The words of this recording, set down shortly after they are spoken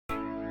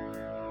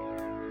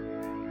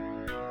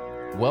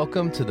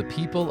Welcome to the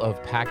People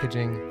of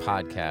Packaging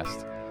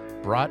podcast,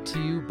 brought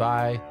to you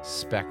by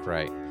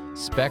SpecRite.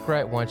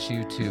 SpecRite wants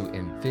you to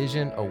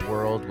envision a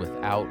world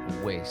without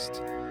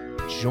waste.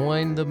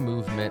 Join the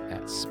movement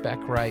at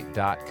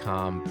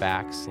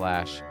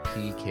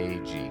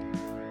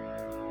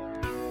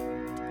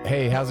specrite.com/PKG.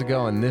 Hey, how's it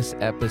going? This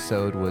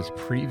episode was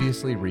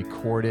previously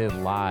recorded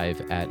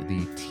live at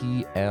the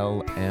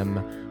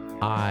TLMI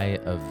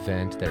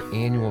event, their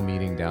annual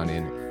meeting down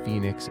in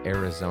Phoenix,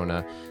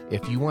 Arizona.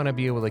 If you want to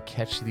be able to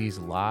catch these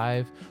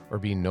live or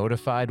be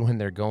notified when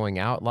they're going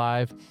out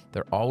live,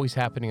 they're always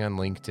happening on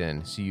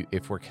LinkedIn. So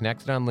if we're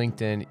connected on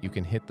LinkedIn, you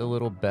can hit the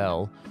little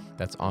bell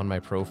that's on my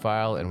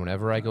profile. And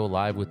whenever I go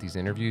live with these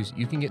interviews,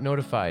 you can get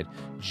notified.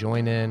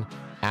 Join in,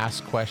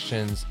 ask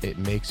questions. It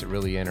makes it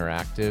really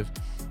interactive.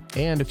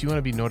 And if you want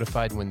to be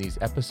notified when these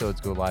episodes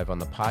go live on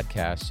the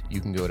podcast, you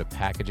can go to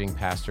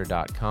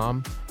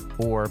packagingpastor.com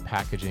or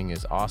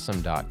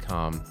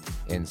packagingisawesome.com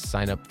and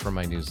sign up for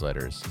my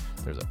newsletters.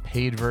 There's a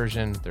paid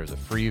version, there's a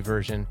free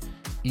version.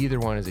 Either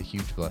one is a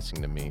huge blessing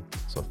to me.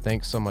 So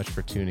thanks so much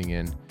for tuning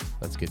in.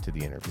 Let's get to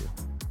the interview.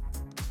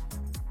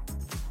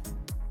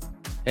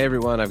 Hey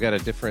everyone, I've got a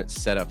different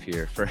setup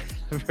here for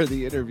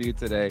the interview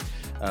today.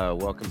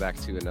 Welcome back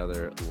to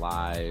another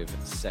live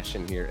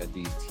session here at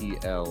the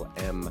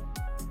TLMI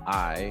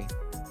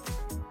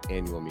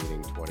annual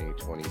meeting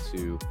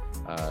 2022.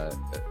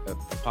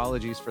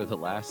 Apologies for the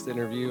last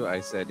interview.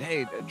 I said,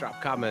 hey,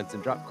 drop comments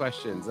and drop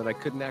questions, and I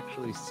couldn't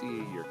actually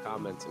see your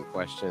comments and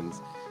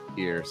questions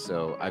here.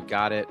 So I've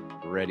got it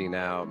ready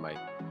now. My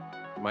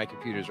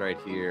computer's right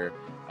here.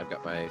 I've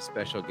got my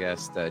special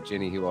guest,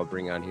 Jenny, who I'll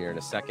bring on here in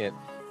a second.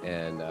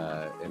 And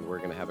we're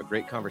going to have a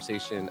great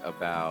conversation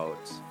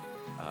about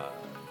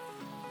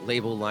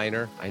label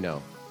liner. I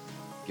know,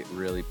 get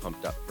really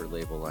pumped up for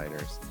label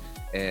liners.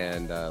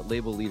 And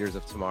label leaders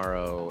of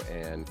tomorrow,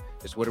 and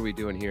just what are we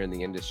doing here in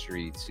the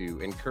industry to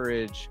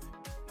encourage,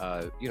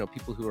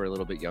 people who are a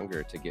little bit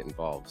younger to get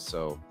involved.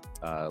 So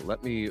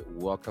let me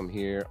welcome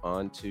here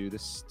onto the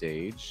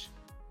stage,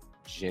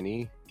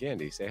 Jenny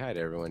Gandy. Say hi to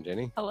everyone,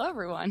 Jenny. Hello,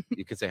 everyone.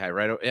 You can say hi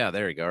right over. Yeah,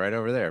 there you go, right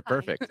over there.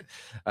 Perfect.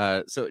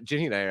 So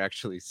Jenny and I are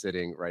actually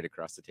sitting right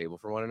across the table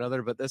from one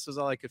another, but this was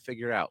all I could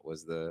figure out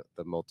was the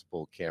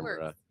multiple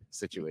camera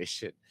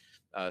situation.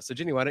 So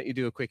Jenny, why don't you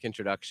do a quick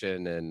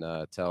introduction and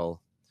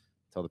tell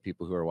the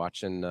people who are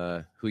watching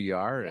who you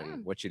are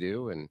and what you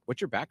do and what's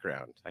your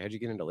background? How'd you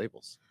get into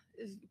labels?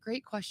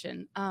 Great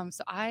question.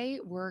 So I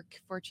work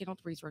for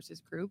Channeled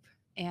Resources Group,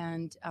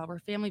 and we're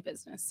a family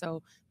business.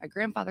 So my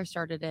grandfather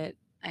started it,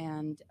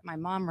 and my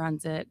mom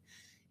runs it,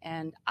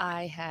 and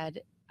I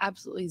had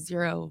absolutely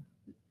zero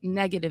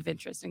negative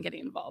interest in getting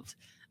involved.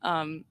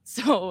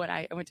 So when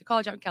I went to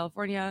college out in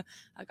California,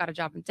 I got a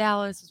job in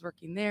Dallas, was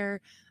working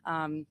there,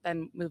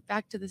 then moved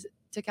back to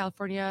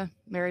California,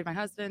 married my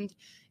husband,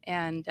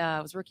 and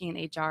was working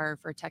in HR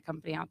for a tech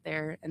company out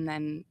there. And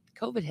then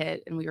COVID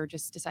hit, and we were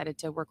just decided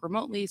to work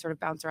remotely, sort of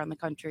bounce around the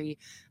country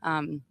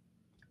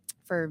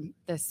for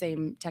the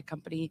same tech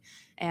company.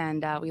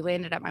 And we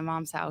landed at my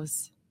mom's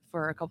house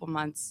for a couple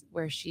months,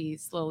 where she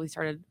slowly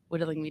started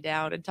whittling me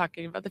down and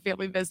talking about the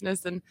family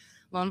business. And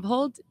lo and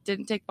behold,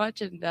 didn't take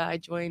much. And I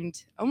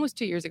joined almost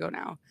 2 years ago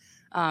now.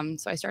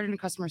 So I started in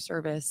customer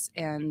service,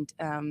 and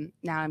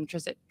now I'm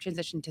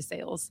transitioned to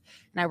sales,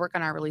 and I work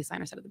on our release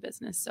liner side of the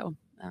business. So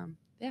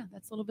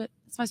that's a little bit,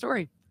 that's my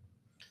story.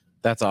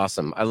 That's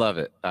awesome. I love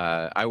it.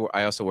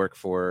 I also work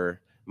for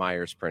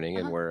Myers Printing,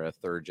 and we're a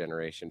third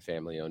generation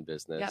family owned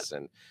business. Yep.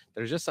 And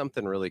there's just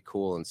something really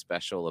cool and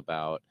special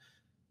about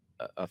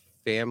a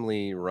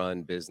family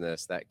run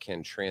business that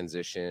can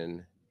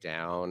transition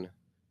down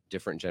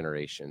different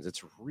generations.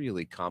 It's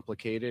really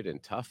complicated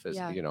and tough, as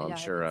I'm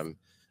sure I'm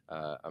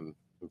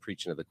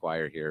preaching to the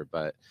choir here,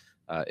 but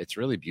it's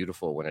really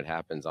beautiful when it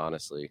happens,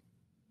 honestly.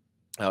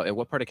 And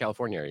what part of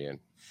California are you in?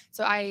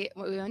 So we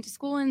went to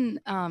school in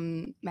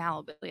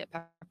Malibu at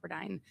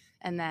Pepperdine,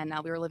 and then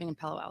we were living in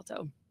Palo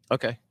Alto.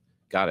 Okay,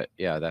 got it.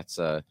 Yeah, that's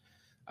I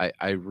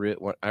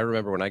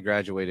remember when I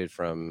graduated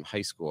from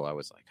high school, I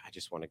was like, I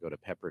just want to go to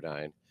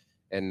Pepperdine,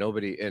 and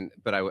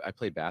but I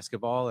played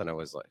basketball, and I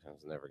was like, I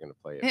was never going to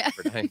play at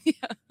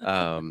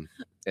Pepperdine.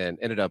 And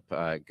ended up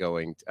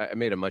going. I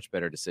made a much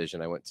better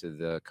decision. I went to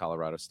the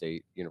Colorado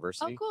State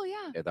University. Oh, cool!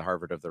 Yeah. At the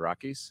Harvard of the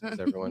Rockies, as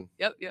everyone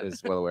yep.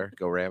 is well aware.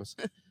 Go Rams!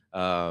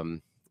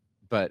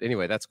 But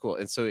anyway, that's cool.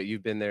 And so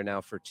you've been there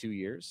now for 2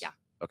 years. Yeah.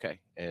 Okay,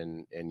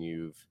 and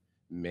you've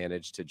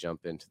managed to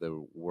jump into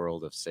the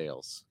world of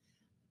sales.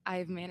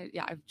 I've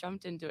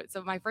jumped into it.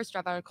 So my first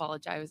job out of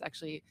college, I was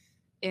actually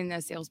in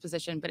a sales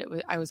position, but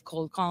I was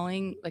cold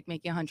calling, like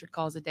making 100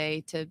 calls a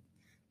day to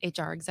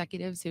HR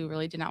executives who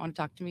really did not want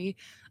to talk to me.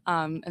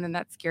 And then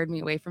that scared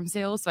me away from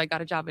sales. So I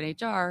got a job in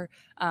HR,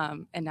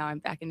 and now I'm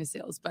back into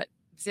sales. But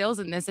sales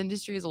in this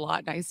industry is a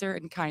lot nicer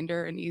and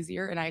kinder and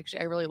easier. And I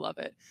really love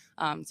it.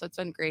 So it's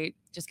been great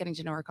just getting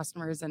to know our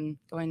customers and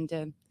going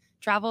to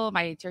travel.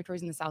 My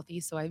territory's in the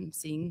Southeast, so I'm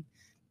seeing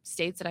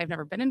states that I've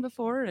never been in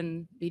before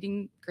and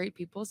meeting great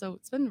people. So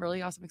it's been a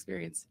really awesome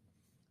experience.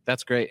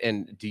 That's great.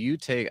 And do you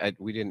take,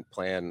 we didn't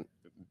plan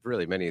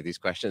really many of these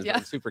questions, but Yeah.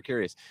 I'm super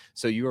curious.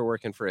 So you were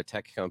working for a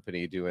tech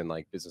company doing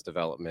like business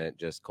development,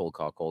 just cold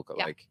call,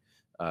 Yeah. like,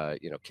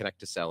 connect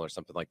to sell or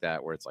something like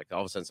that, where it's like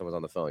all of a sudden someone's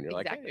on the phone. You're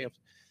like, hey,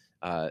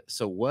 Exactly.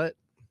 so what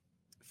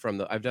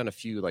I've done a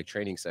few like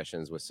training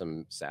sessions with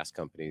some SaaS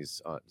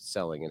companies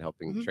selling and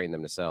helping Mhm. train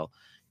them to sell.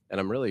 And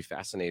I'm really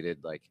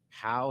fascinated, like,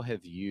 how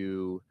have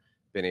you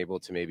been able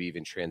to maybe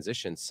even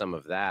transition some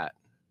of that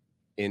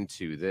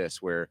into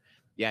this where,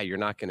 yeah, you're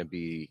not going to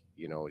be,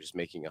 just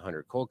making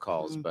 100 cold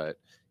calls, Mhm. but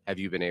have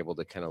you been able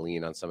to kind of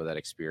lean on some of that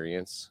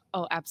experience?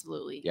 Oh,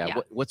 absolutely. Yeah.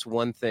 Yeah. What's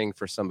one thing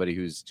for somebody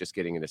who's just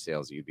getting into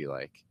sales you'd be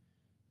like,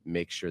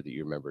 make sure that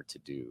you remember to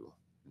do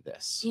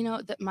this?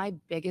 That my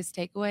biggest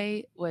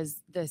takeaway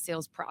was the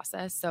sales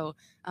process. So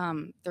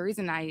the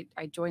reason I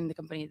joined the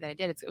company that I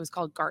did, it was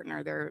called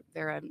Gartner.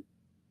 They're a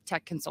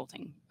tech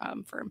consulting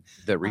firm.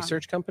 The Um,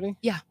 research company?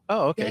 yeah,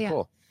 Oh, yeah, okay, yeah.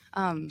 cool.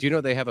 Um, Do you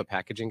know they have a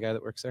packaging guy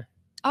that works there?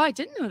 oh, I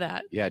didn't know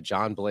that. Yeah,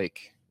 John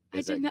Blake I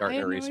is didn't. at I Gartner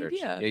had no Research.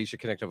 idea. Yeah, you should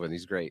connect up with him.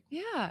 He's great.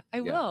 Yeah, I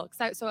Yeah. will.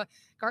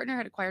 Gartner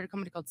had acquired a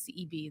company called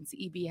CEB, and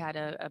CEB had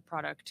a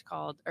product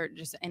called, or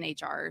just an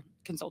HR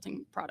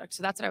consulting product.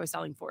 So that's what I was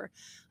selling for.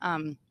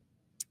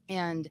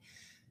 And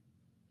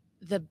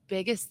the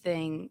biggest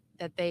thing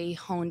that they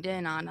honed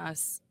in on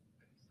us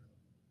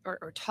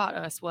or taught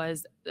us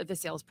was the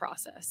sales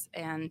process.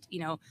 And,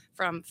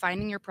 from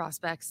finding your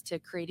prospects to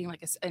creating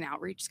like an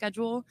outreach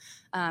schedule,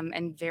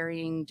 and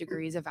varying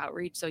degrees of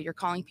outreach. So you're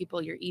calling people,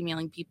 you're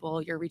emailing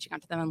people, you're reaching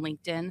out to them on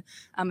LinkedIn,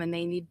 and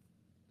they need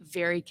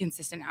very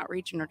consistent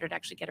outreach in order to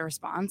actually get a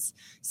response.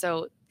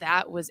 So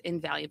that was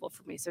invaluable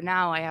for me. So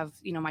now I have,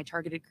 my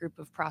targeted group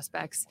of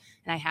prospects,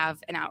 and I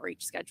have an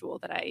outreach schedule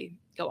that I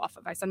go off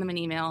of. I send them an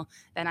email,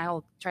 then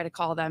I'll try to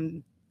call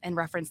them and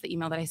reference the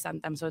email that I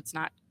sent them, so it's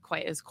not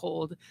quite as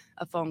cold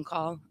a phone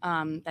call.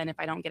 Then if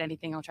I don't get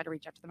anything, I'll try to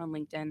reach out to them on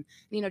LinkedIn.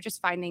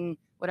 Just finding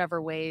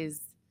whatever ways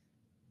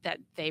that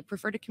they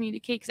prefer to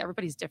communicate, because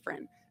everybody's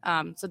different.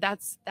 So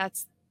that's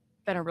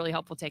been a really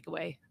helpful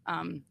takeaway.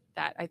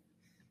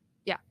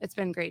 It's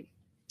been great.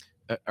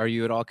 Are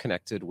you at all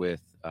connected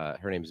with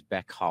her name's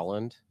Beck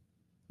Holland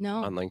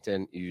on No.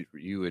 LinkedIn?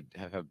 You would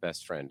have a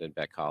best friend in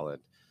Beck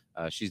Holland.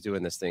 She's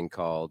doing this thing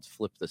called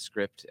Flip the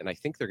Script, and I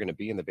think they're going to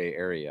be in the Bay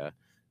Area.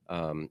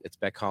 It's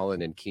Beck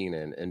Holland and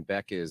Keenan, and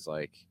Beck is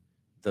like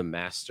the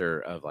master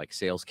of like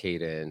sales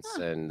cadence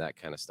and that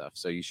kind of stuff.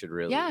 So you should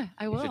really, I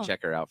will. You should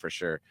check her out for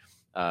sure.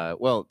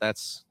 Well, that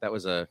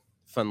was a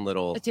fun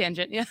little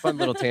tangent, yeah. fun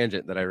little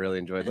tangent that I really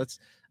enjoyed.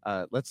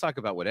 Let's talk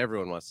about what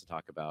everyone wants to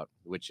talk about,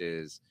 which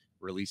is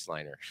release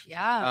liner.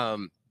 Yeah.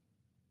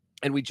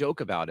 And we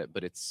joke about it,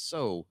 but it's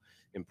so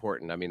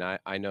important. I mean,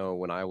 I know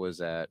when I was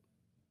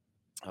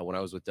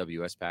with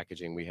WS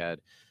Packaging, we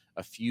had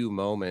a few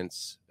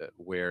moments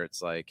where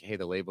it's like, hey,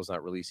 the label's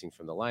not releasing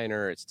from the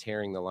liner, it's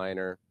tearing the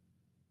liner.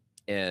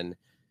 And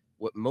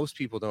what most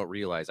people don't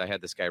realize, I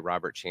had this guy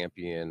Robert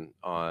Champion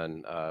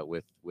on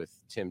with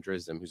Tim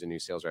Drisdom, who's a new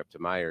sales rep to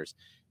Myers,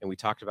 and we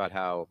talked about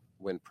how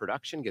when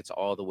production gets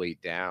all the way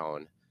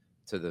down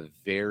to the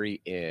very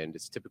end,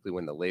 it's typically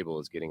when the label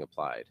is getting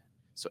applied.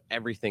 So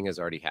everything has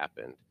already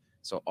happened.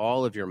 So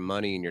all of your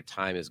money and your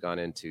time has gone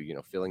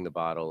into, filling the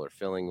bottle or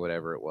filling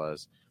whatever it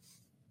was.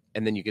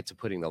 And then you get to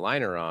putting the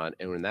liner on.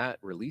 And when that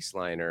release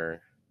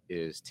liner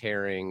is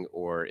tearing,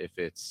 or if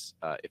it's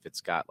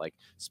got like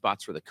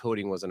spots where the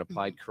coating wasn't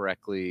applied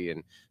correctly,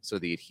 and so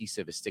the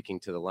adhesive is sticking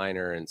to the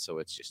liner, and so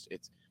it's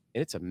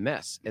a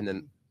mess. And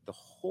then the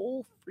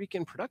whole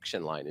freaking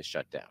production line is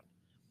shut down,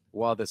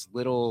 while this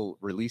little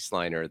release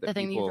liner that the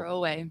thing you throw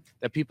away,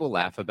 that people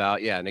laugh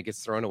about, and it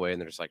gets thrown away, and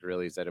they're just like,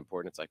 really, is that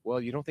important? It's like,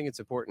 well, you don't think it's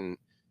important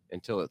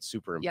until it's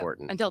super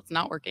important. Until it's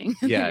not working.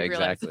 Yeah,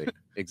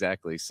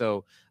 exactly.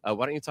 So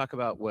why don't you talk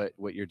about what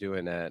you're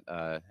doing at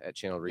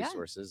Channel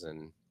Resources,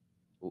 and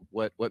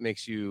what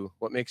makes you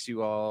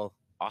all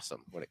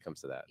awesome when it comes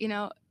to that?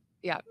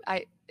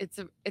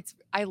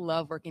 I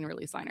love working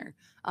release liner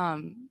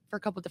for a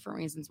couple different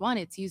reasons. One,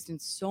 it's used in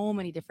so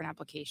many different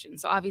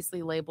applications. So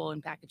obviously label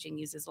and packaging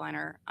uses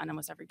liner on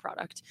almost every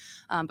product.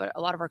 But a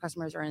lot of our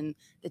customers are in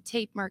the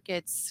tape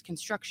markets,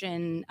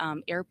 construction,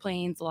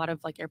 airplanes. A lot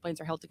of like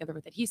airplanes are held together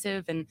with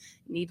adhesive and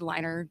need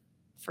liner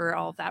for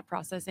all of that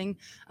processing.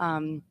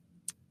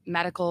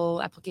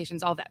 Medical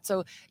applications, all that.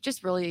 So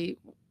just really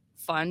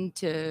fun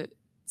to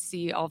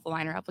see all the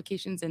liner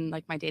applications in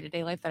like my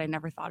day-to-day life that I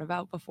never thought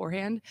about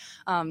beforehand.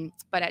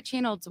 But at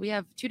Channeled, so we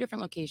have two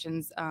different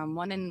locations.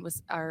 One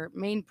was our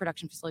main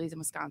production facilities in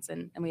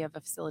Wisconsin, and we have a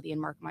facility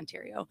in Markham,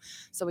 Ontario.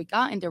 So we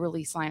got into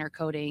release liner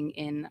coating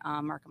in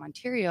Markham,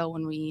 Ontario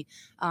when we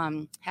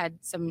had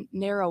some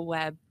narrow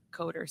web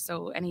coaters,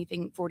 so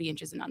anything 40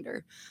 inches and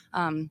under.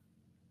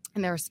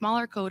 And there are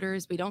smaller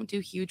coaters. We don't do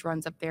huge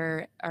runs up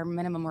there. Our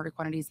minimum order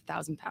quantity is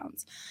 1,000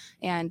 pounds.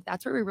 And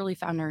that's where we really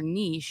found our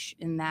niche,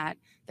 in that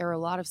there are a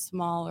lot of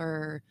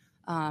smaller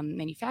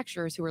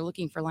manufacturers who were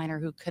looking for liner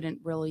who couldn't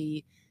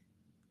really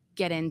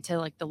get into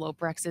like the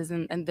Loprexes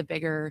and the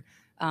bigger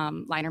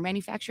liner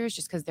manufacturers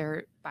just because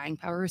their buying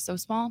power is so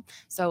small.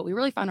 So we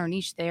really found our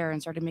niche there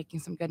and started making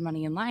some good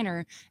money in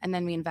liner. And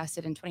then we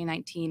invested in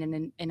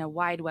 2019 in a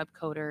wide web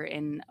coater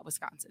in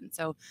Wisconsin.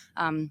 So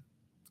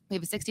we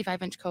have a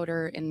 65-inch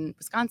coater in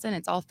Wisconsin.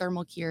 It's all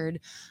thermal cured,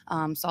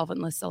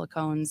 solventless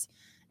silicones.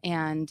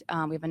 And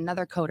we have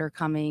another coater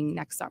coming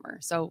next summer.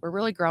 So we're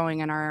really growing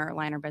in our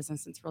liner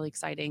business. It's really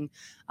exciting.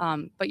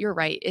 But you're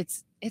right.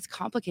 It's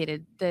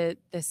complicated. The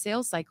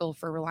sales cycle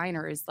for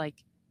liner is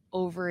like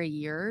over a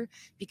year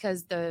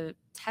because the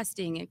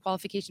testing and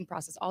qualification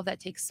process, all that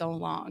takes so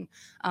long.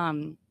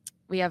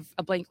 We have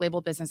a blank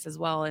label business as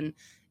well. And,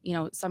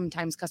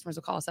 sometimes customers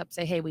will call us up,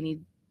 say, hey, we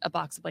need a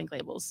box of blank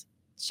labels,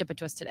 ship it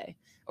to us today.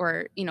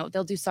 Or,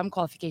 they'll do some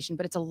qualification,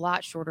 but it's a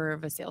lot shorter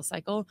of a sales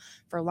cycle.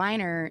 For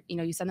liner,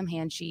 you send them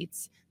hand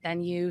sheets,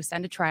 then you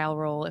send a trial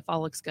roll if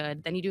all looks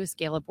good, then you do a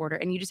scale up order,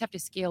 and you just have to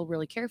scale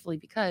really carefully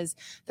because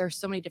there's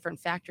so many different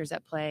factors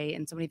at play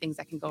and so many things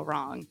that can go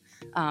wrong.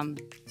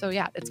 So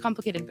yeah, it's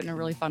complicated, but in a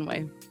really fun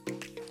way.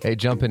 Hey,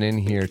 jumping in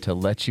here to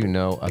let you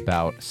know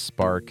about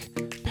Spark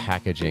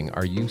Packaging.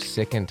 Are you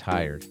sick and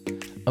tired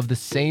of the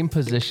same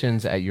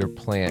positions at your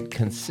plant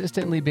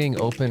consistently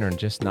being open or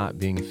just not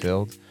being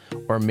filled?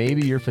 Or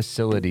maybe your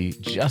facility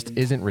just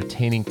isn't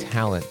retaining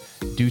talent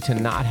due to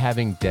not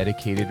having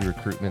dedicated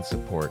recruitment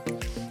support.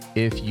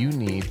 If you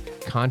need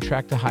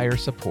contract to hire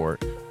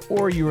support,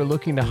 or you are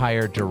looking to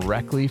hire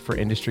directly for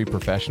industry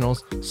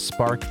professionals,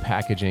 Spark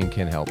Packaging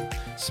can help.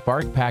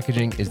 Spark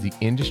Packaging is the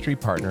industry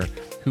partner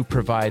who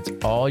provides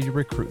all your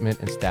recruitment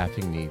and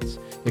staffing needs.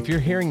 If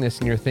you're hearing this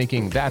and you're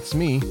thinking, that's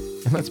me,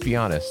 and let's be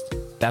honest,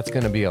 that's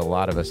going to be a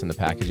lot of us in the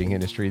packaging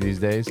industry these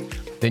days,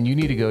 then you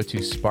need to go to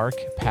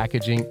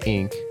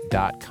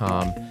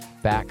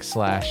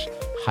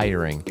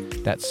sparkpackaginginc.com/hiring.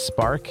 That's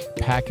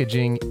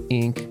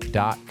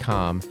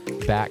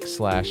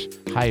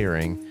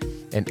sparkpackaginginc.com/hiring.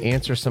 and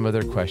answer some of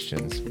their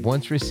questions.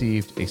 Once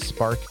received, a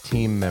Spark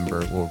team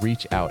member will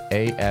reach out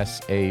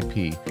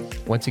ASAP.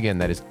 Once again,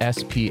 that is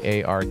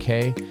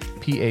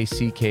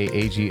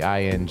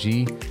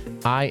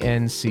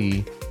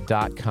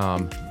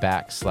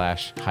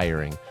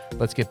sparkpackaginginc.com/hiring.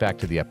 Let's get back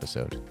to the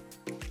episode.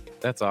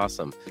 That's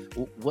awesome.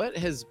 What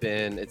has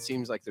been, it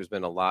seems like there's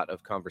been a lot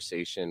of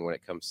conversation when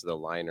it comes to the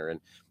liner.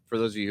 And for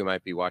those of you who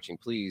might be watching,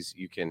 please,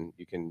 you can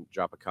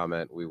drop a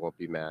comment. We won't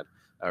be mad,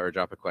 or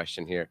drop a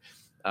question here.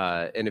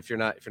 And if you're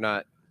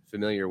not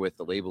familiar with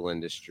the label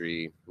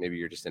industry, maybe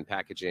you're just in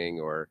packaging,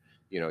 or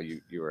you're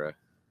a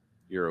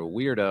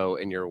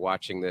weirdo and you're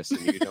watching this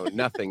and you know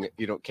nothing,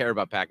 you don't care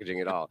about packaging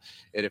at all.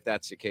 And if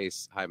that's the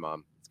case, hi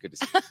Mom, it's good to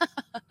see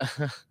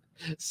you.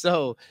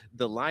 So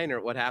the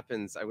liner, what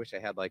happens? I wish I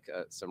had like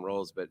some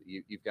rolls, but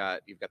you've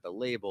got the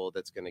label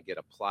that's going to get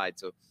applied.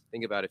 So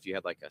think about if you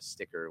had like a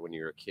sticker when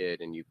you were a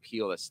kid and you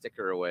peel the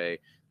sticker away,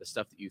 the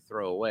stuff that you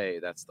throw away,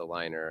 that's the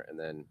liner, and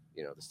then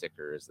the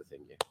sticker is the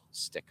thing you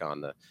stick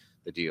on the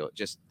deal.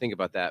 Just think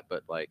about that,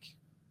 but like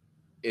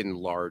in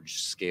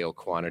large scale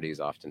quantities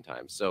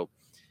oftentimes. So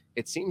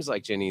it seems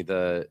like, Jenny,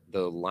 the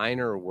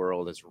liner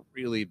world has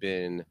really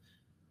been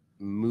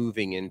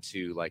moving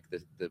into like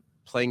the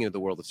playing into the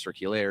world of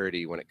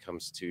circularity when it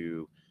comes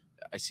to,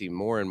 I see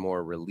more and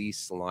more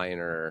release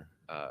liner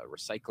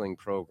recycling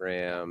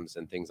programs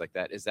and things like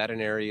that. Is that an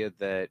area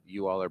that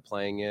you all are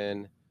playing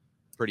in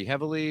pretty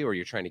heavily, or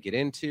you're trying to get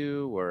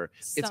into? Or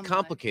it's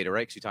complicated,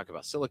 right? Because you talk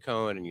about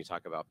silicone and you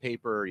talk about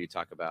paper, you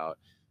talk about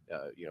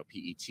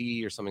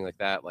PET or something like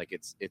that. Like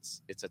it's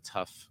a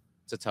tough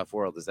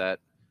world. Is that,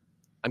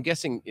 I'm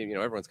guessing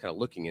everyone's kind of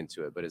looking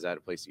into it, but is that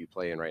a place that you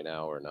play in right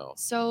now or no?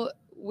 So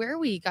where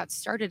we got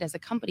started as a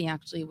company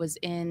actually was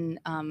in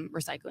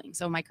recycling.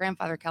 So my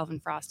grandfather, Calvin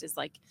Frost, is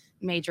like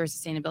major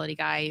sustainability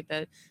guy.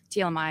 The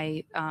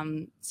TLMI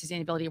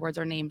sustainability awards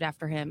are named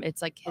after him.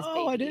 It's like his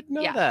baby. I didn't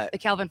know that. The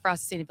Calvin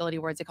Frost sustainability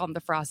awards, they call them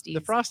the Frosties.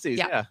 The Frosties,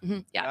 yeah.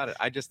 Mm-hmm, yeah. Got it.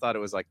 I just thought it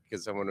was like,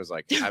 because someone was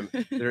like,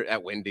 they're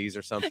at Wendy's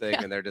or something,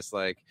 and they're just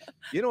like,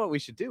 you know what we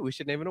should do? We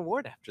should name an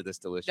award after this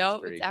delicious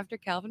treat. It's after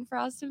Calvin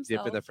Frost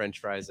himself. Dipping the French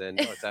fries in.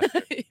 No, it's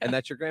after. Yeah. And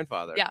that's your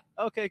grandfather. Yeah.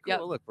 Okay, cool.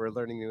 Well, look, we're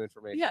learning new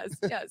information. Yes.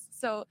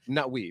 So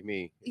not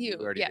me. You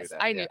already yes, knew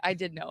that. I knew. I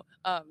did know.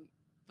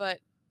 But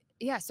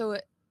yeah, so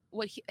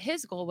what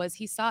his goal was,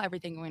 he saw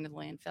everything going to the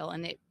landfill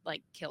and it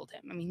like killed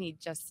him. I mean, he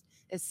just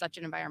is such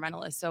an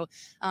environmentalist. So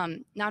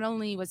not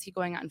only was he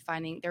going out and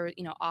finding there were,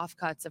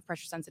 offcuts of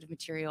pressure sensitive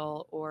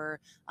material or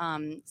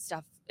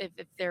stuff,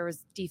 if there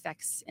was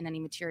defects in any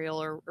material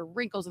or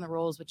wrinkles in the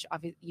rolls, which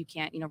obviously you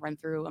can't, run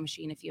through a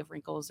machine if you have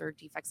wrinkles or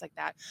defects like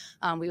that.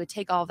 We would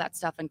take all of that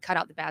stuff and cut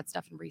out the bad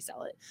stuff and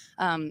resell it.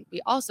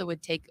 We also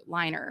would take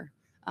liner,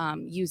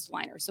 used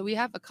liner. So we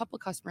have a couple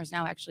customers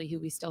now actually who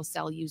we still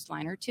sell used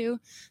liner to.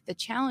 The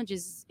challenge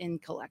is in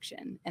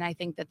collection. And I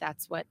think that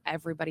that's what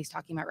everybody's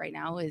talking about right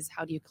now is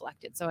how do you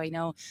collect it? So I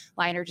know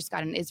liner just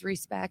got an ISRI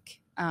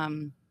spec.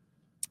 I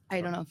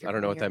don't know if I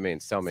don't know what that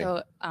means. Tell me.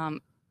 So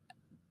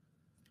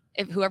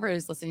if whoever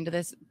is listening to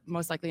this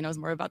most likely knows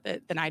more about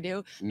that than I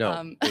do.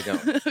 No, they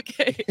don't.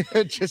 Okay.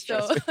 Just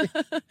trust me.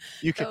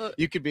 You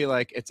could be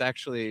like, it's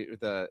actually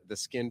the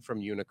skin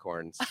from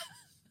unicorns.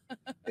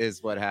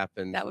 is what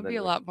happens. That would and be a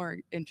then- lot more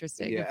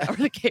interesting if Yeah. that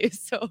were the case.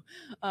 So,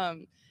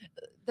 um,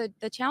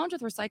 the challenge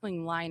with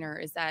recycling liner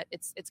is that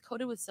it's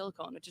coated with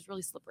silicone, which is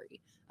really slippery,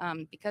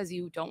 because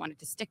you don't want it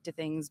to stick to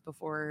things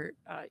before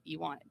you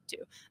want it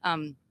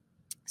to.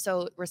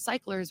 So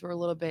recyclers were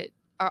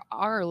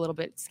are a little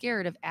bit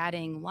scared of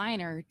adding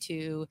liner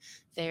to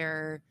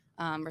their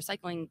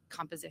recycling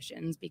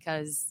compositions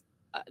because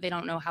they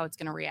don't know how it's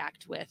going to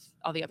react with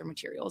all the other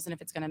materials and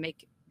if it's going to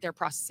make their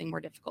processing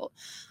more difficult.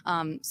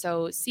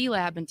 So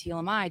C-Lab and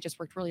TLMI just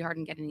worked really hard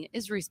in getting an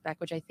ISRI spec,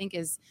 which I think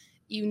is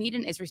you need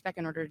an ISRI spec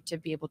in order to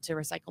be able to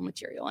recycle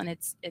material, and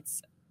it's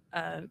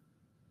a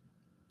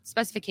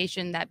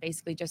specification that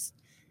basically just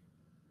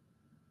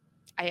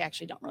I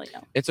actually don't really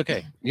know. It's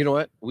okay. You know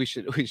what? We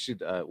should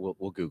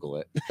we'll Google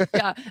it.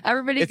 Yeah,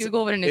 everybody It's-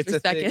 Google what an it's ISRI a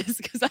spec thing. is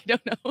because I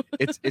don't know.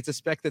 It's a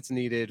spec that's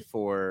needed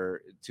to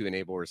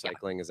enable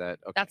recycling. Is that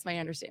okay? That's my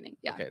understanding.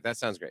 Yeah. Okay, that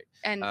sounds great.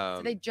 And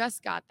so they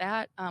just got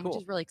that, which Cool.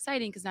 is really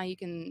exciting because now you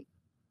can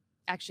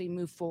actually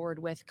move forward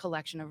with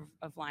collection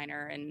of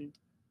liner, and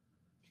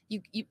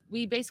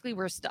we basically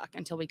were stuck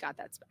until we got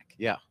that spec.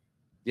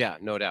 Yeah,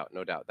 no doubt.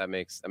 That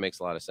makes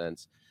a lot of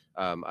sense.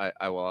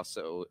 I will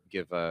also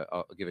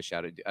I'll give a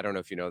shout out. I don't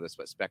know if you know this,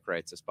 but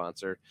SpecRite's a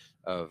sponsor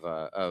of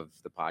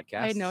the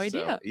podcast. I had no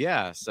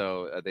idea.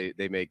 So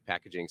they make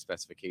packaging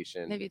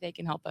specification. Maybe they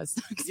can help us.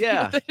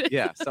 Yeah,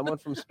 someone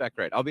from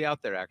SpecRite. I'll be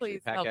out there actually.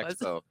 Please Pack help us.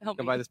 Expo. Help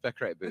Come me. by the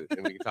SpecRite booth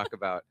and we can talk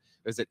about.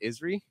 Is it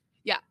ISRI?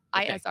 Yeah,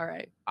 Okay.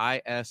 ISRA.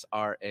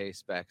 ISRA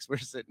specs. We're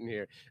sitting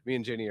here. Me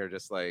and Jenny are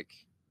just like,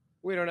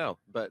 we don't know,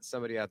 but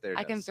somebody out there.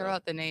 I does, can throw so.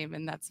 out the name,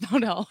 and that's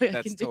about all I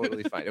That's can do.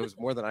 totally fine. It was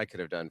more than I could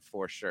have done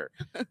for sure.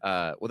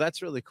 Well,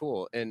 that's really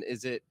cool. And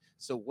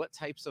so what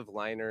types of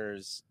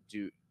liners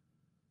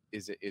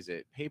is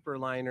it paper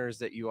liners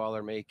that you all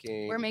are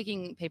making? We're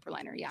making paper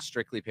liner. Yeah.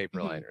 Strictly paper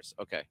Mhm. liners.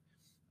 Okay.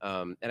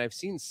 And I've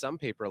seen some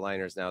paper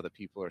liners now that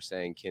people are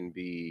saying can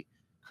be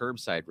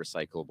curbside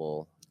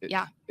recyclable.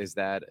 Yeah. Is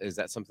that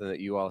something that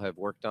you all have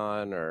worked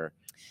on or?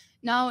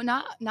 No,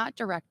 not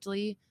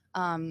directly.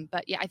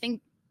 But yeah, I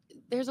think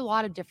there's a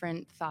lot of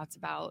different thoughts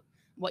about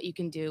what you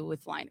can do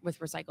with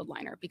recycled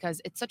liner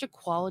because it's such a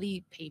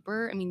quality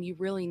paper. I mean, you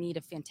really need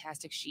a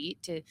fantastic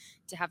sheet to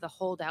have the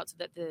hold out so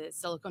that the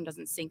silicone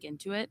doesn't sink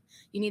into it.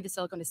 You need the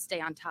silicone to stay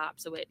on top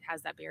so it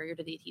has that barrier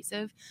to the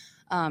adhesive.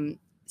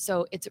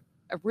 So it's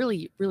a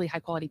really, really high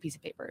quality piece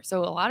of paper.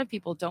 So a lot of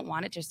people don't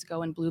want it just to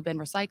go in blue bin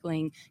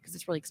recycling because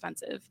it's really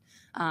expensive.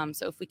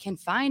 So if we can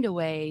find a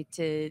way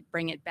to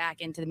bring it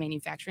back into the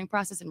manufacturing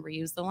process and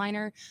reuse the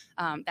liner,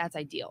 that's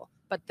ideal.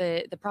 But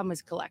the problem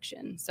is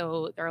collection.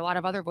 So there are a lot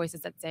of other voices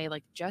that say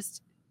like,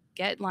 just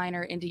get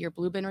liner into your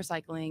blue bin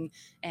recycling,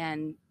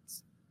 and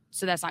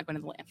so that's not going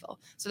to the landfill.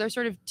 So there's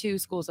sort of two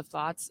schools of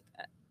thoughts.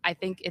 I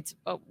think it's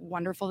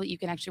wonderful that you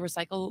can actually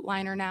recycle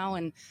liner now,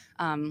 and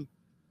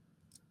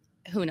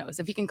who knows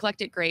if you can collect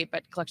it, great,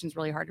 but collection's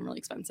really hard and really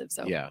expensive.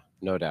 So yeah,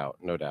 no doubt.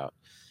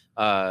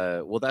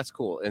 Well, that's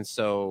cool. And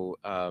so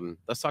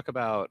let's talk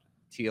about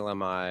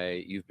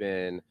TLMI. You've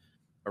been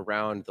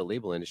around the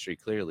label industry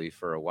clearly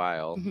for a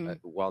while,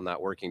 while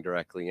not working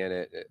directly in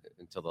it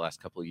until the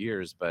last couple of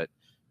years. But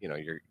you know,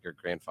 your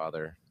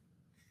grandfather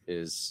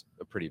is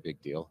a pretty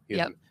big deal. He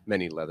has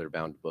many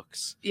leather-bound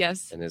books.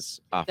 Yes, and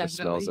his office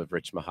smells definitely. of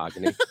rich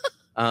mahogany.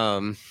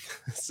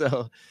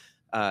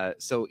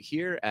 So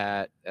here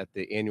at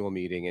the annual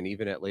meeting and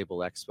even at Label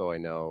Expo, I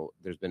know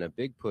there's been a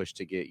big push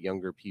to get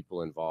younger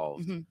people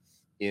involved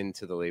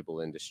into the label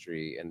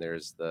industry. And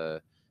there's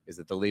is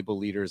it the Label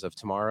Leaders of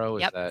Tomorrow?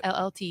 Is that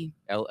LLT.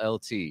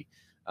 LLT,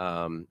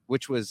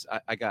 which was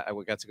I got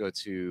to go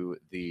to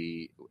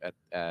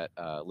at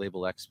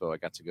Label Expo. I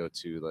got to go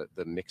to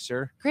the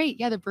mixer. Great,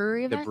 yeah, the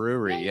brewery event. The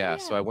brewery, Yeah.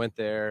 So I went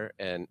there,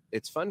 and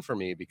it's fun for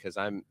me because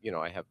I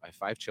have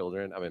 5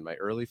 children. I'm in my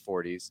early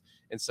 40s,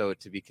 and so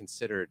to be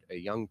considered a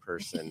young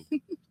person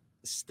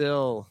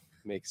still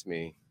makes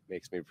me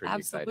pretty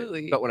Absolutely.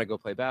 excited. But when I go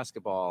play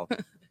basketball,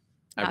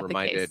 I'm Not the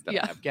reminded case, that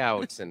yeah. I have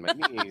gout in my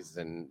knees,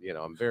 and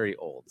I'm very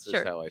old. This is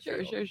how I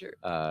feel. Sure.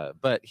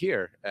 But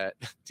here at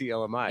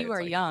TLMI, You it's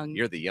are like, young.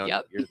 You're the young.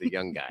 Yep. You're the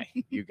young guy.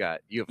 You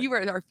You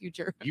are our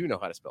future. You know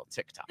how to spell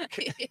TikTok.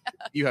 Yeah.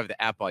 You have the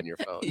app on your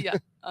phone. Yeah.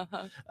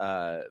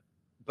 Uh-huh.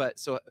 But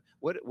so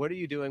what are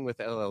you doing with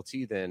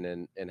LLT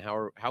then, and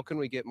how can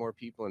we get more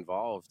people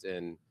involved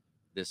in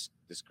this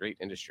great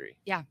industry?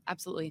 Yeah,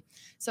 absolutely.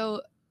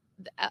 So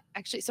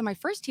actually, my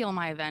first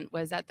TLMI event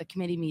was at the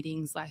committee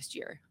meetings last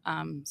year.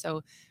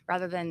 So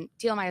rather than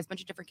TLMI has a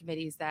bunch of different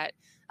committees that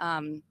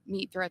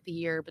meet throughout the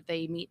year, but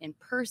they meet in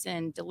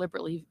person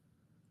deliberately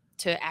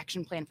to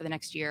action plan for the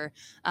next year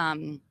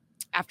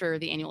after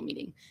the annual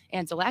meeting.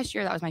 And so last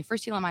year, that was my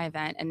first TLMI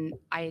event. And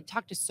I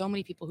talked to so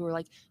many people who were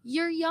like,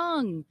 "You're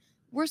young.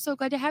 We're so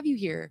glad to have you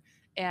here."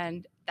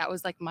 And that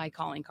was like my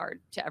calling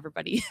card to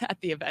everybody at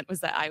the event,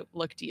 was that I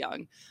looked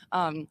young.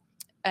 And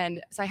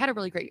so I had a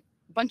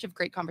bunch of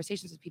great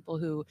conversations with people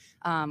who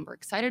were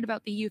excited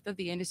about the youth of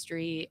the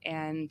industry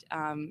and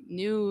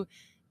knew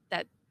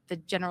that the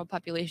general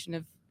population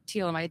of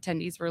TLMI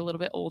attendees were a little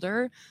bit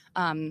older.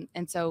 And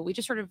so we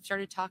just sort of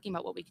started talking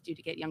about what we could do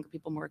to get younger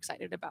people more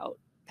excited about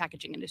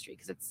packaging industry,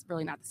 because it's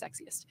really not the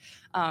sexiest.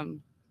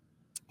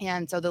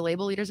 And so the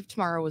Label Leaders of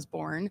Tomorrow was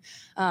born.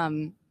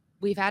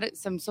 We've had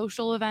some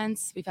social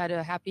events. We've had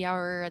a happy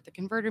hour at the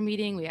Converter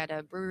meeting. We had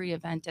a brewery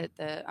event at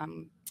the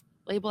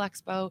Label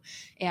Expo.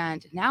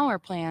 And now our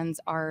plans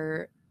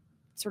are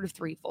sort of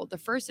threefold. The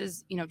first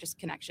is, just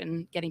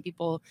connection, getting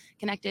people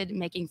connected,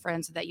 making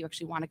friends so that you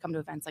actually want to come to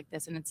events like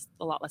this. And it's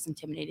a lot less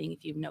intimidating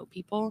if you know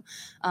people.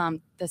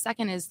 The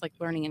second is like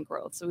learning and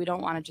growth. So we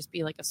don't want to just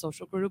be like a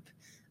social group.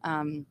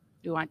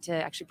 We want to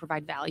actually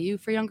provide value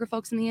for younger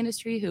folks in the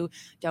industry who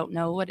don't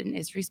know what an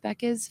ISRI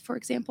spec is, for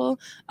example,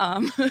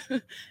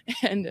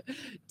 and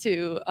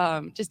to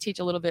just teach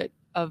a little bit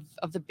of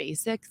the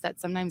basics that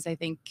sometimes I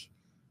think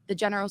the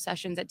general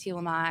sessions at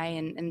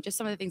TLMI and just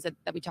some of the things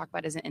that we talk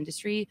about as an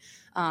industry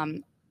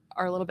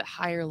are a little bit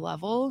higher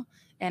level.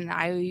 And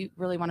I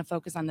really want to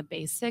focus on the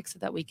basics so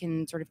that we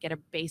can sort of get a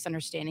base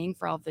understanding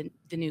for all the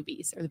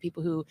newbies, or the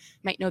people who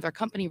might know their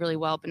company really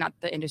well, but not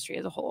the industry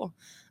as a whole.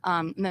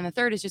 And then the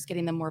third is just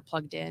getting them more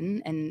plugged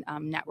in and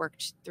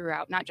networked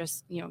throughout, not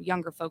just,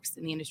 younger folks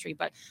in the industry,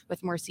 but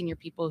with more senior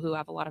people who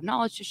have a lot of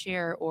knowledge to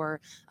share, or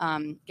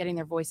getting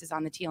their voices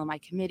on the TLMI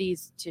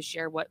committees to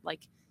share what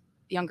like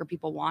younger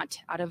people want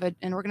out of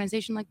an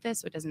organization like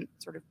this, so it doesn't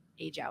sort of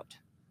age out.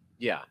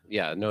 Yeah,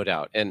 no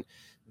doubt. And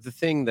the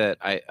thing that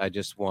I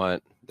just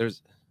want,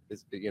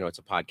 it's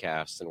a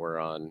podcast and we're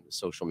on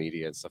social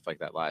media and stuff like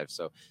that live.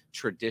 So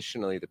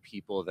traditionally the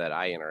people that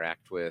I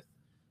interact with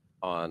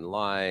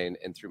online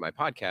and through my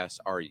podcast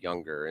are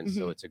younger. And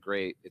so it's a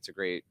great,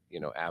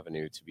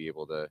 avenue to be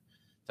able to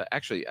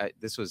actually,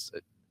 this was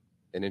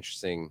an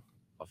interesting,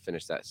 I'll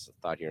finish that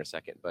thought here in a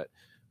second. But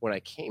when I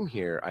came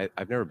here,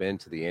 I've never been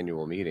to the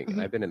annual meeting,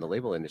 and I've been in the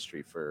label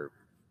industry for,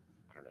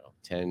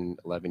 10,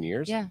 11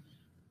 years. Yeah.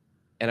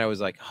 And I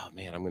was like, oh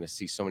man, I'm going to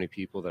see so many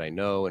people that I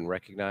know and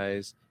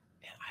recognize.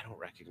 And I don't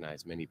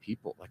recognize many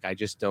people. Like, I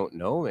just don't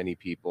know many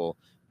people.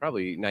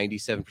 Probably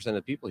 97% of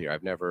the people here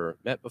I've never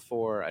met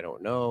before. I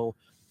don't know.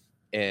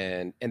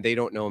 And they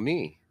don't know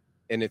me.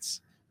 And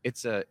it's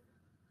a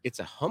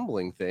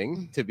humbling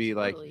thing to be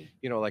Totally.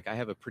 like I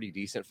have a pretty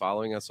decent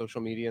following on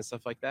social media and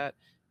stuff like that.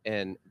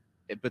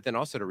 But then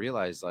also to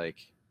realize like,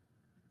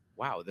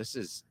 wow,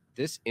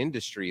 this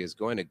industry is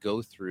going to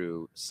go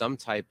through some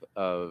type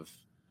of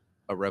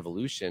a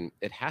revolution.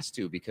 It has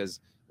to,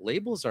 because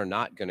labels are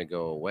not going to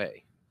go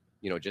away,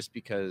 just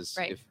because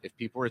if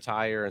people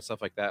retire and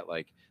stuff like that,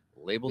 like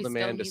label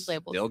demand is still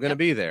going to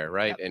be there.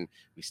 Right. Yep. And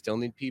we still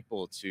need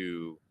people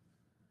to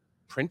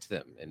print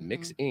them and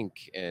mix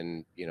ink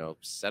and,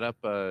 set up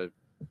a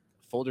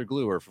folder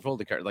gluer for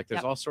folding card. Like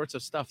there's all sorts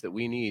of stuff that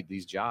we need,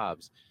 these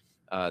jobs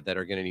that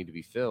are going to need to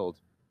be filled.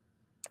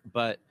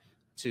 But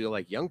to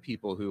like young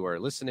people who are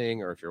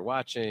listening, or if you're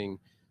watching,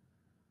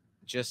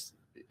 just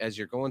as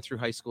you're going through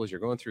high school, as you're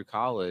going through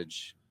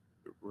college,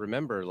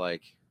 remember,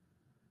 like,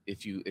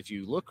 if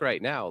you look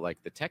right now, like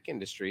the tech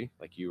industry,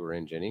 like you were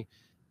in, Jenny,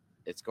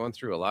 it's going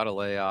through a lot of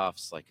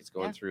layoffs. Like it's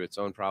going through its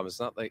own problems.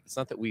 It's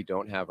not that we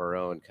don't have our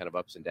own kind of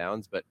ups and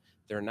downs, but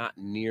they're not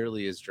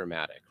nearly as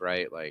dramatic,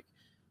 right? Like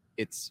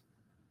it's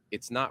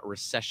not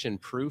recession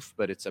proof,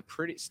 but it's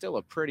still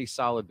a pretty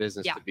solid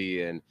business to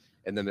be in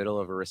the middle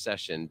of a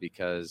recession,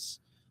 because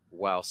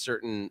while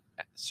certain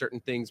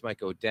things might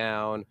go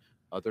down,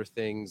 other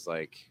things,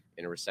 like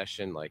in a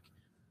recession, like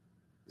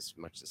as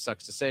much as it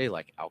sucks to say,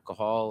 like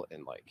alcohol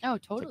and like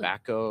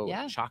tobacco,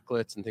 and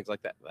chocolates and things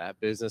like that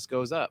business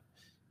goes up.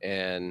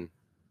 And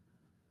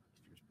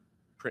if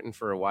you're printing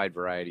for a wide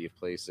variety of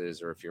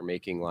places, or if you're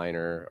making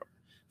liner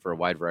for a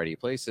wide variety of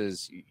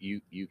places,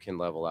 you can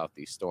level out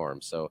these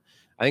storms. So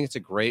I think it's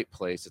a great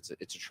place. It's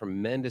a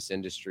tremendous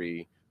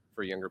industry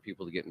for younger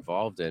people to get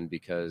involved in,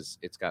 because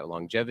it's got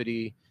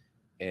longevity,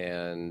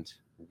 and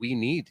we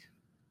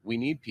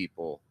need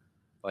people.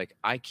 Like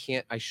I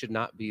should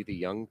not be the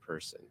young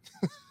person.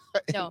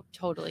 No,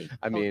 totally.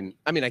 I mean,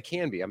 I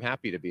can be. I'm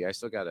happy to be. I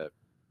still got a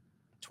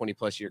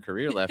 20+ year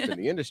career left in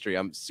the industry.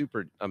 I'm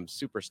super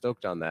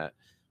stoked on that.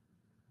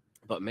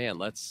 But man,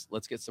 let's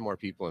get some more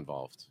people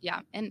involved. Yeah,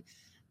 and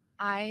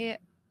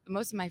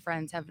most of my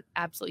friends have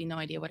absolutely no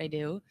idea what I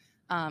do.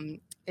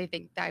 They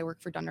think that I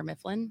work for Dunder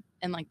Mifflin,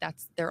 and like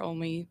that's their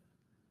only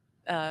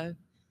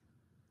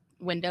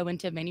window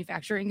into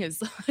manufacturing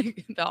is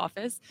like the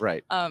office.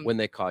 Right. When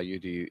they call you,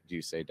 do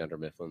you say Dunder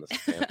Mifflin?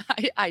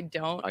 I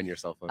don't on your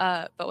cell phone.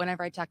 But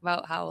whenever I talk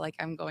about how like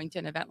I'm going to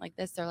an event like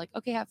this, they're like,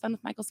 okay, have fun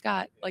with Michael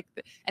Scott. Like,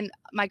 and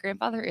my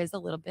grandfather is a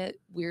little bit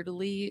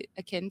weirdly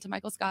akin to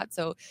Michael Scott,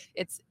 so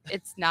it's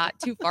not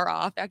too far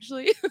off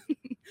actually.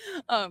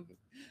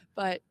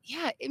 But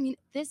yeah, I mean,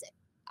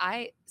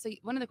 so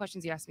one of the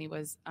questions you asked me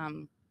was,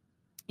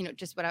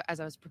 just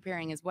as I was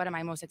preparing, is what am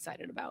I most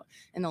excited about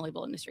in the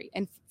label industry?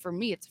 And for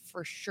me, it's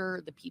for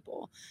sure the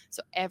people.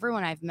 So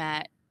everyone I've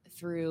met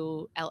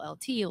through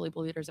LLT,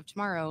 Label Leaders of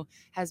Tomorrow,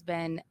 has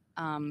been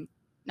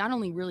not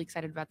only really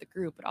excited about the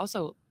group, but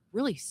also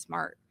really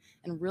smart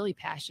and really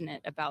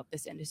passionate about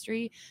this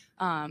industry.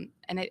 And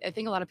I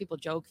think a lot of people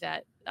joke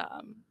that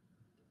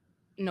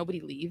nobody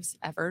leaves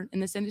ever in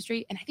this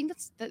industry. And I think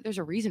there's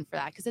a reason for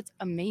that, because it's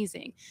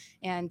amazing.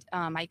 And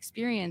my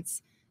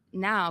experience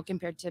now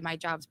compared to my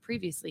jobs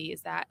previously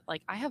is that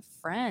like I have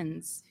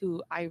friends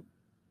who I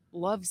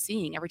love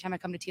seeing every time I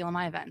come to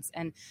TLMI events,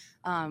 and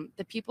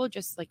the people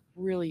just like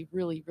really,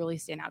 really, really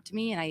stand out to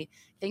me. And I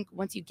think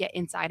once you get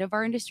inside of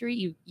our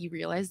industry, you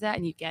realize that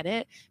and you get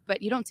it,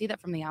 but you don't see that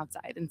from the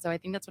outside. And so I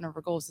think that's one of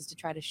our goals, is to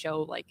try to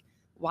show like,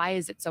 why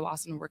is it so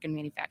awesome to work in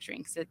manufacturing?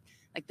 Because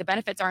like the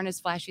benefits aren't as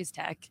flashy as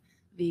tech.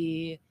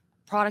 The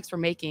products we're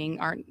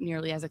making aren't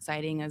nearly as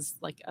exciting as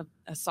like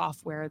a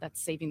software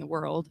that's saving the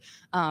world.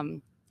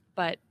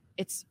 But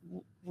it's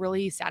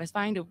really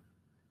satisfying to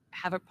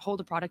hold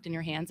a product in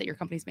your hands that your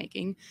company's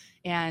making.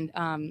 And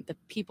the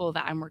people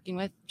that I'm working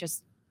with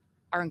just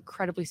are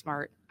incredibly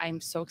smart. I'm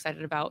so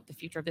excited about the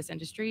future of this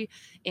industry.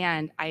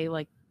 And I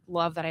like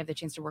love that I have the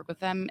chance to work with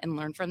them and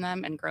learn from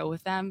them and grow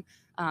with them.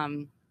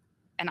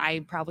 And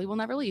I probably will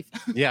never leave.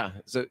 Yeah.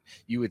 So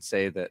you would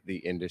say that the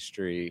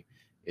industry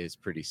is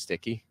pretty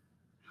sticky?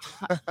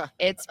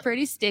 It's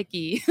pretty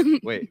sticky.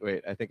 Wait.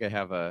 I think I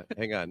have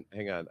hang on.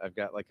 I've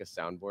got like a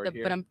soundboard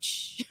here.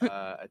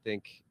 I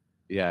think,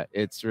 yeah,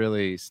 it's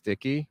really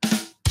sticky.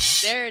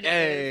 There it is.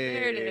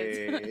 There it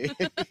is.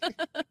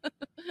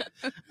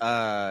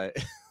 I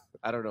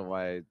don't know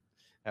why I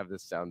have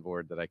this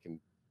soundboard that I can.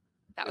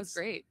 That was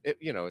great.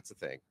 It's a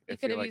thing. You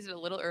could have used it a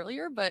little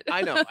earlier, but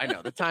I know.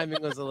 The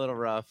timing was a little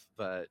rough,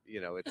 but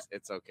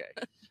it's okay.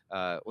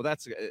 Well,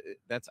 that's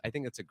I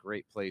think that's a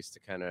great place to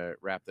kind of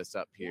wrap this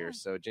up here. Yeah.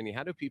 So, Jenny,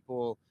 how do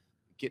people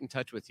get in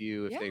touch with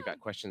you if they've got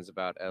questions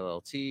about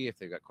LLT, if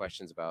they've got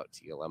questions about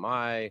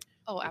TLMI?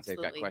 Oh, absolutely. If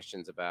they've got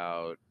questions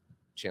about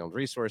Channeled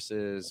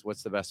Resources,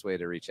 what's the best way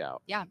to reach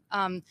out? Yeah.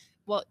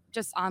 Well,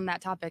 just on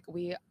that topic,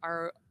 we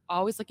are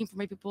always looking for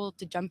more people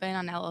to jump in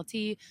on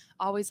LLT,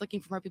 always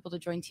looking for more people to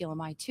join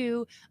TLMI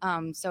too.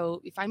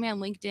 So you find me on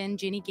LinkedIn,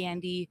 Jenny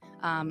Gandy.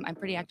 I'm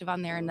pretty active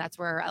on there, and that's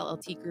where our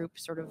LLT group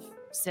sort of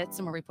sits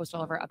and where we post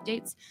all of our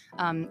updates.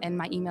 And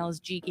my email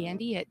is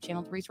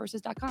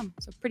ggandy@channeledresources.com.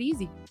 So pretty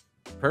easy.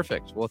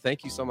 Perfect. Well,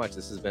 thank you so much.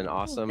 This has been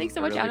awesome. Thanks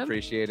so much, really Adam.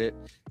 Appreciate it.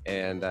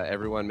 And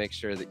everyone, make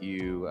sure that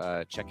you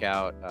check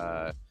out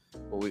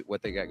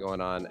what they got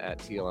going on at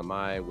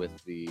TLMI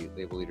with the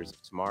Label Leaders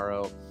of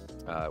Tomorrow.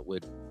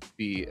 Would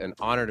be an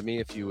honor to me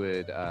if you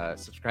would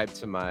subscribe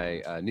to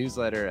my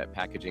newsletter at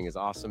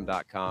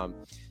packagingisawesome.com,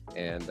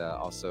 and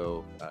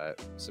also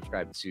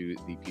subscribe to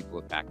the People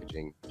of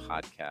Packaging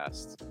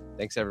podcast.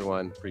 Thanks,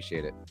 everyone.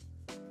 Appreciate it.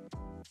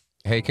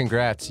 Hey,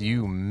 congrats.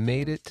 You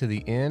made it to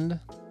the end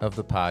of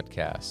the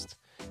podcast.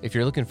 If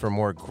you're looking for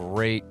more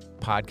great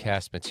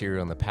podcast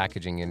material in the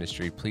packaging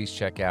industry, please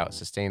check out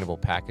Sustainable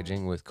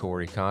Packaging with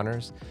Corey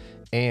Connors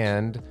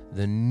and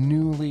the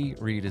newly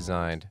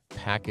redesigned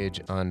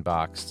Package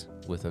Unboxed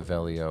with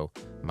Avelio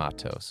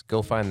Matos.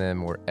 Go find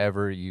them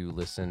wherever you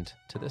listened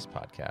to this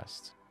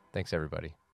podcast. Thanks, everybody.